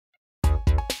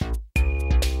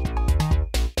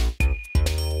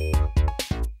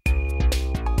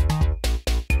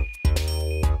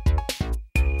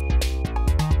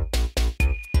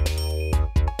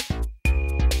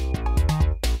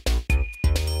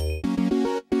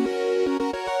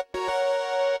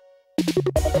Hey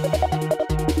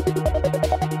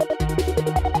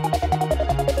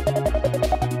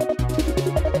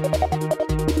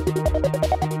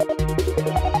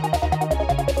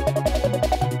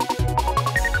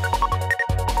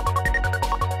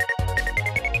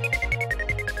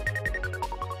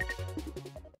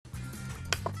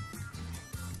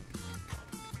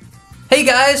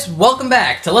guys, welcome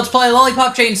back to Let's Play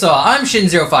Lollipop Chainsaw. I'm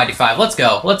Shin0525. Let's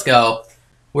go, let's go.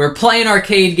 We're playing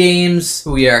arcade games,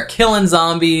 we are killing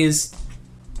zombies.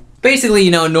 Basically,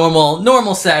 you know,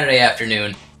 normal Saturday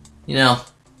afternoon. You know.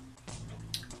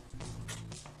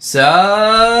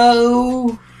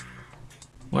 So...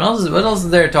 What else is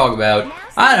there to talk about?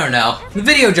 I don't know. The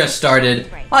video just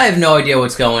started. I have no idea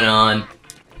what's going on.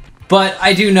 But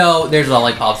I do know there's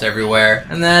lollipops everywhere.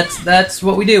 And that's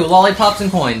what we do. Lollipops and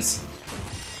coins.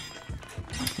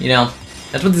 You know,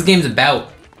 that's what this game's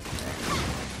about.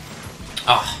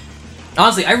 Oh,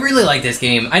 honestly, I really like this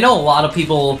game. I know a lot of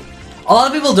people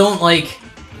don't like,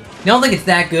 don't think it's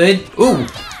that good. Ooh.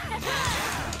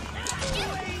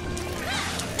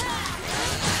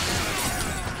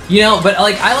 You know, but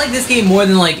like, I like this game more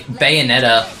than like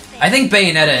Bayonetta. I think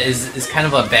Bayonetta is kind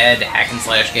of a bad hack and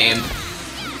slash game.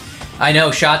 I know,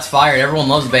 shots fired. Everyone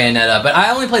loves Bayonetta, but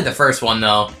I only played the first one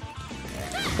though.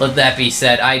 Let that be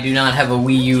said, I do not have a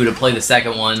Wii U to play the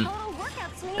second one.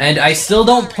 And I still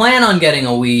don't plan on getting a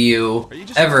Wii U,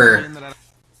 ever.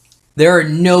 There are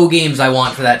no games I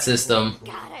want for that system.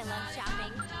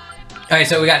 Alright,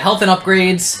 so we got health and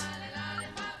upgrades.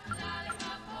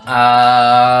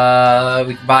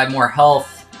 We can buy more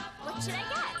health.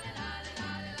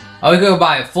 Oh, we could go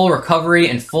buy a full recovery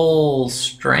and full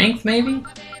strength, maybe?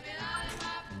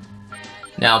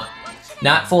 No,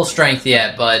 not full strength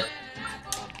yet, but...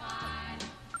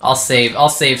 I'll save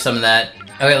some of that.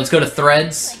 Okay, let's go to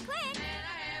threads.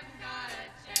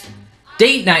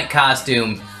 Date night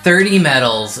costume, 30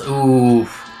 medals. Ooh.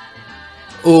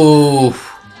 Ooh.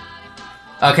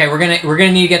 Okay, we're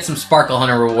gonna need to get some Sparkle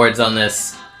Hunter rewards on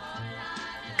this.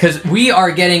 Cause we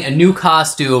are getting a new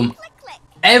costume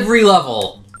every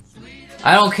level.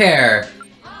 I don't care.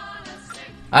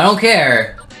 I don't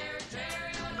care.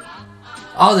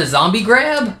 Oh, the zombie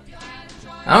grab?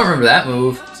 I don't remember that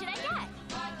move.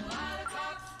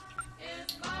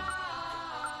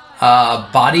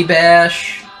 Body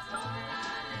bash.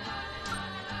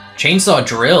 Chainsaw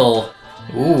drill.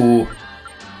 Ooh.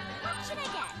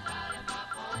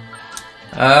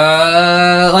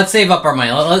 Let's save up our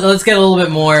money. Let's get a little bit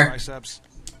more.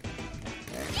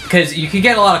 Cause you could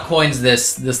get a lot of coins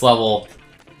this level.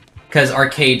 Cause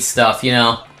arcade stuff, you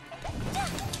know.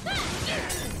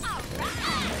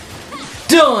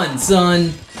 Done,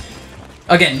 son!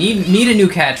 Again, need a new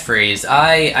catchphrase.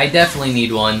 I definitely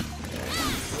need one.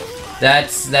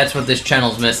 That's what this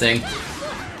channel's missing.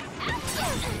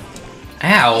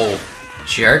 Ow,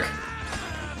 jerk.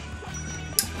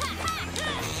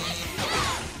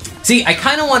 See, I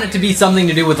kind of want it to be something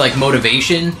to do with like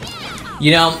motivation.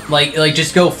 You know, like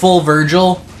just go full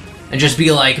Virgil and just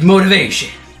be like, motivation.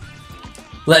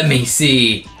 Let me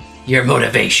see your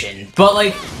motivation. But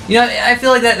like, you know, I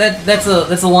feel like that's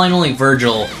a line only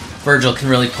Virgil can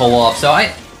really pull off. So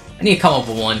I need to come up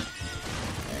with one.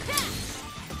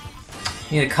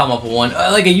 Need to come up with one,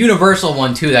 like a universal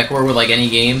one too, that could work with like any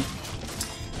game.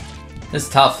 This is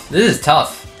tough. This is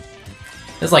tough.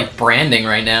 This is like branding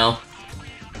right now.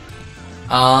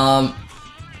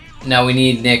 Now we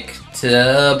need Nick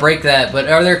to break that, but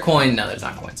are there coins? No, there's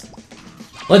not coins.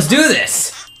 Let's do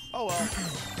this!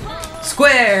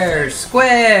 Square,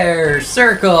 square,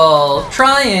 circle,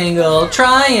 triangle,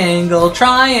 triangle,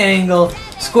 triangle,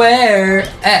 square,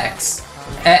 X,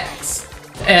 X,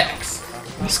 X,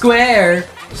 square,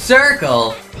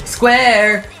 circle,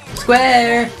 square,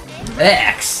 square,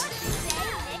 X.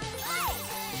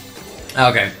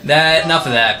 Okay, enough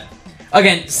of that.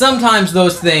 Again, sometimes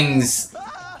those things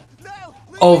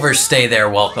overstay their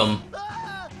welcome.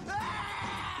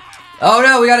 Oh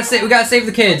no, we gotta save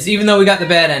the kids, even though we got the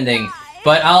bad ending.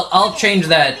 But I'll change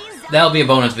that. That'll be a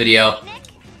bonus video.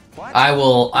 I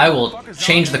will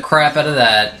change the crap out of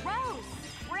that.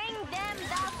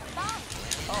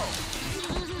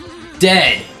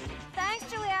 Dead. Thanks,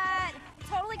 Juliet.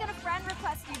 Totally gonna friend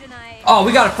request you tonight. Oh,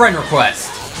 we got a friend request.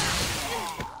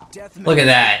 Look at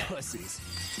that.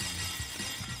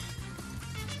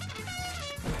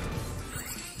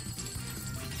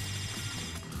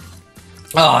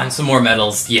 Oh, and some more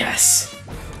medals. Yes.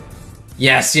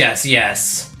 Yes, yes,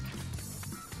 yes.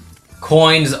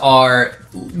 Coins are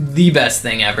the best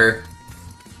thing ever.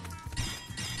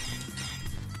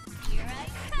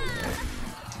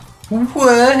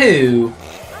 Woohoo!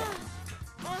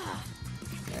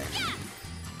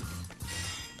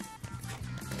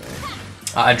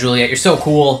 Juliet, you're so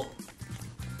cool.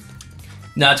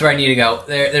 No, that's where I need to go.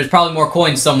 There's probably more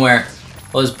coins somewhere.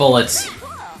 Those bullets.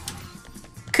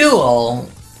 Cool.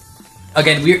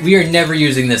 Again, we are never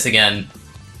using this again.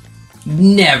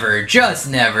 Never. Just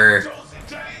never.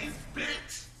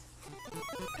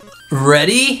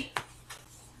 Ready?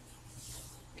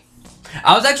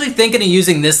 I was actually thinking of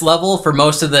using this level for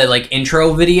most of the, like,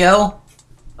 intro video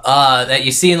that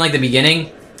you see in, like, the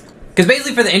beginning. Because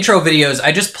basically for the intro videos,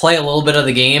 I just play a little bit of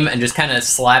the game and just kind of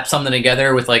slap something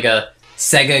together with, like, a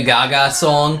Sega Gaga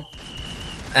song.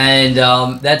 And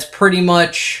that's pretty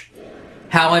much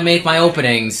how I make my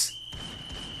openings.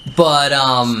 But,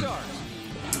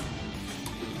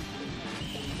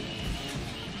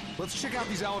 let's check out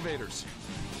these elevators.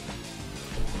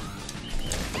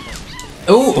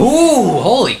 Ooh,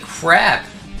 holy crap.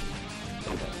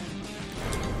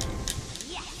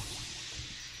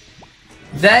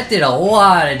 That did a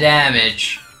lot of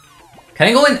damage. Can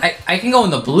I go in? I can go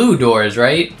in the blue doors,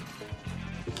 right?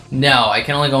 No, I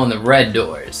can only go in the red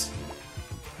doors.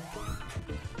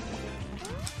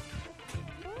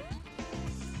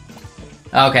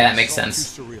 Okay, that makes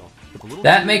sense.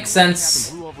 That makes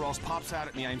sense.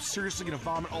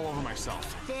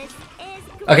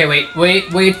 Okay,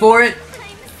 wait for it.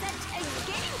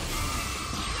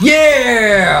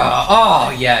 Yeah! Oh,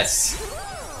 yes.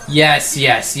 Yes.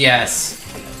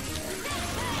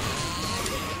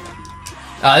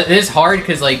 It is hard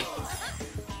because, like...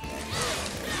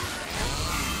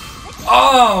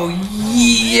 Oh,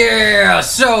 yeah!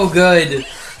 So good!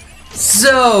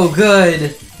 So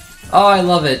good! Oh, I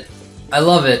love it. I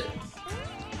love it.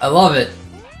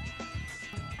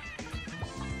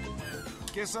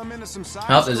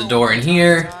 Oh, there's a door in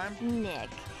here. Nick,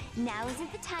 now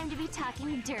isn't the time to be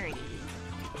talking dirty.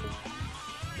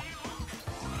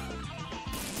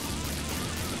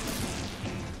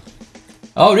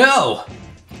 Oh no!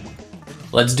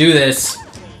 Let's do this.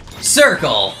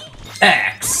 Circle,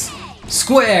 X,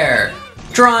 square,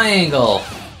 triangle.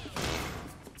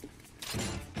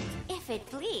 If it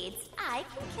bleeds, I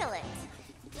can kill it.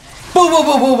 Boom, boom,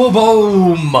 boom, boom, boom,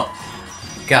 boom!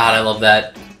 God, I love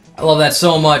that. I love that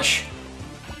so much.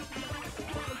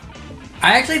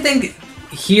 I actually think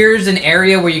here's an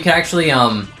area where you can actually,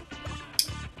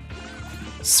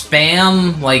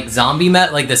 spam, like,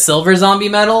 like the silver zombie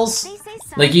medals.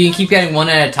 Like, you can keep getting one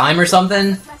at a time or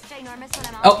something.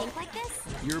 Oh!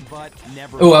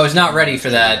 Oh, I was not ready for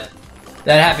that.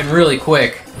 That happened really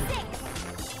quick.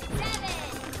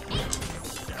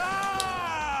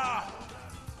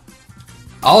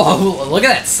 Oh, look at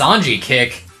that Sanji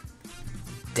kick.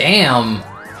 Damn.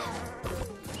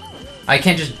 I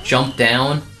can't just jump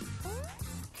down.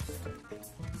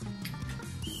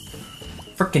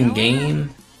 Frickin'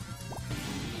 game.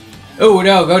 Oh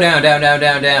no, go down. Can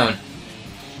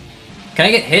I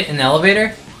get hit in the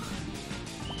elevator?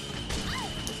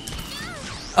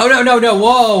 Oh no,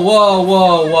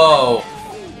 whoa.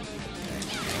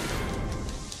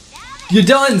 You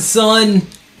done, son.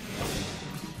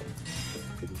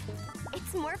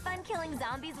 It's more fun killing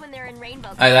zombies when they're in rainbow.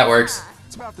 Alright, that works.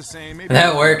 It's about the same. Maybe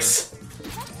That works.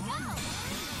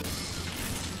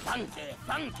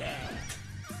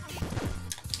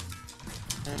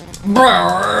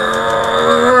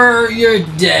 Brrr, you're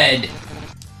dead.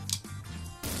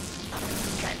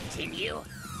 Continue.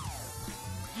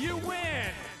 you win.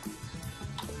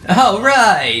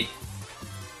 Alright.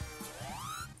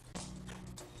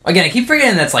 Again, I keep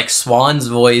forgetting that's like Swan's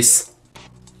voice.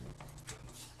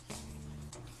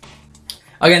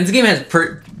 Again, this game has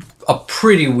a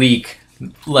pretty weak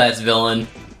last villain.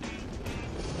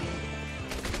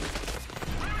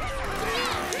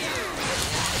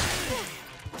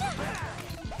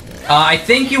 I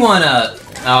think you wanna...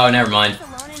 Oh, never mind.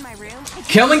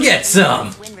 Come and get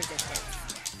some!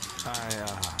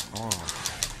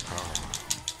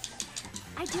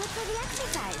 I do it for the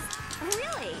exercise.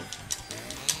 Really?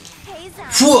 Hey,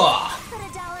 zombie. Fwah! Put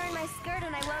 $1 in my skirt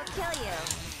and I won't kill you.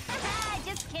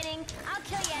 Just kidding. I'll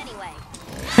kill you anyway.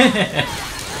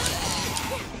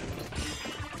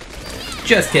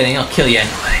 Just kidding, I'll kill you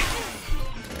anyway.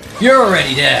 You're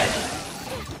already dead.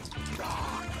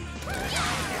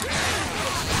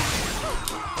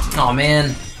 Oh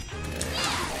man.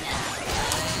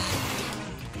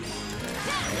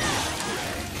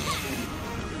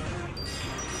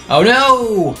 Oh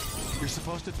no! You're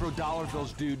supposed to throw dollar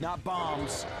bills, dude, not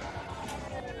bombs.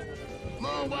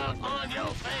 Move out on your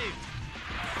face.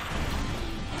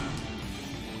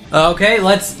 Okay,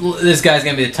 this guy's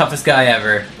gonna be the toughest guy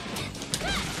ever.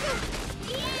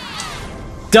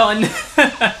 Done!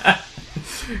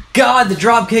 God, the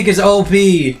dropkick is OP!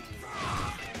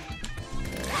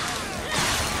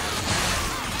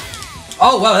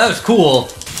 Oh, wow, that was cool.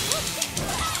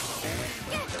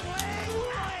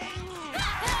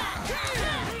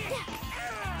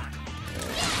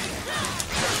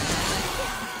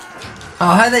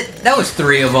 Oh, how that was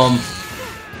 3 of them.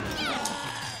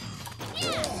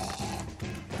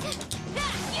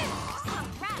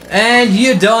 And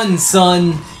you're done,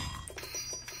 son.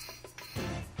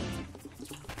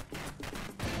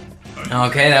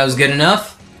 Okay, that was good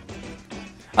enough.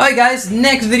 Alright guys,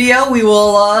 next video we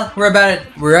will,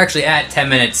 we're actually at 10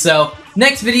 minutes, so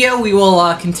next video we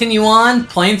will continue on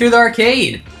playing through the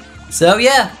arcade. So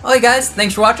yeah, alright guys,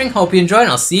 thanks for watching, hope you enjoyed,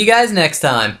 and I'll see you guys next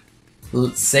time.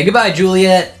 Say goodbye,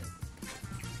 Juliet.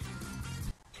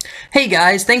 Hey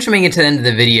guys, thanks for making it to the end of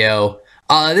the video.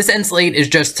 This end slate is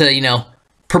just to, you know,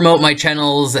 promote my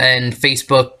channels and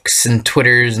Facebooks and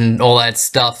Twitters and all that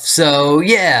stuff, so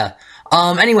yeah.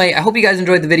 Anyway, I hope you guys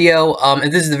enjoyed the video.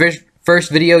 If this is the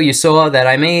first video you saw that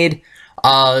I made,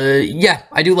 yeah,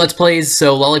 I do Let's Plays,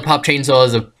 so Lollipop Chainsaw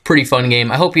is a pretty fun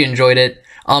game. I hope you enjoyed it.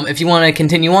 If you want to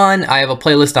continue on, I have a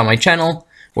playlist on my channel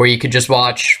where you could just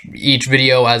watch each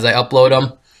video as I upload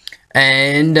them.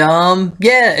 And,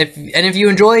 yeah, if you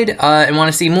enjoyed, and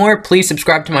want to see more, please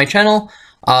subscribe to my channel.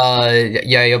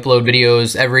 Yeah, I upload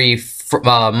videos every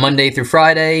Monday through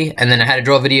Friday, and then I had a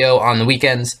draw video on the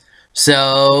weekends.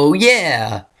 So,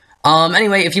 yeah.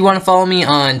 Anyway, if you want to follow me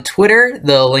on Twitter,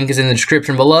 the link is in the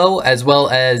description below, as well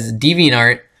as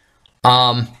DeviantArt.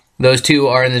 Those two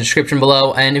are in the description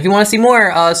below. And if you want to see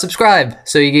more, subscribe,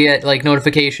 so you get, like,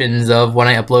 notifications of when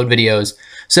I upload videos.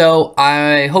 So,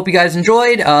 I hope you guys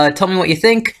enjoyed. Tell me what you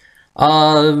think.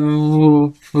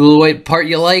 What part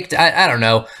you liked. I don't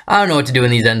know. I don't know what to do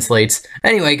in these end slates.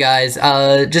 Anyway, guys,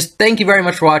 just thank you very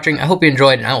much for watching. I hope you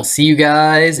enjoyed, and I will see you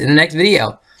guys in the next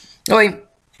video. Alright,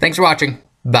 thanks for watching.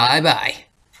 Bye-bye.